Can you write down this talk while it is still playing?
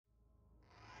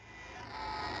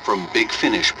From Big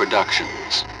Finish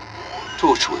Productions.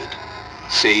 Torchwood,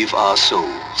 save our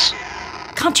souls.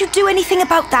 Can't you do anything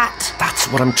about that?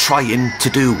 That's what I'm trying to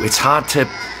do. It's hard to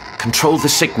control the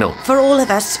signal. For all of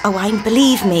us, Owain,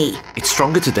 believe me. It's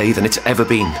stronger today than it's ever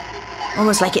been.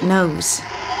 Almost like it knows.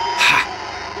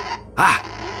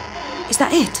 Is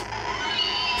that it?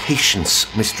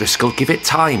 Patience, Miss Driscoll. Give it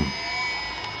time.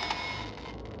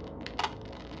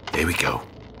 There we go.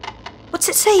 What's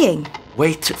it saying?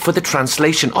 Wait for the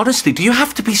translation. Honestly, do you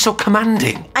have to be so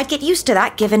commanding? I'd get used to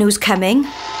that, given who's coming.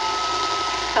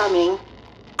 Coming.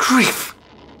 Grief!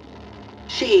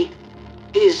 She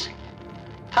is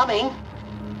coming.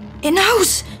 It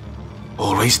knows!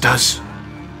 Always does.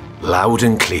 Loud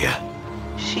and clear.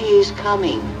 She is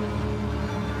coming.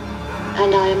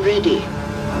 And I am ready.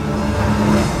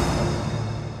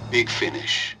 Big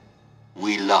Finish.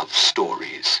 We love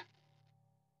stories.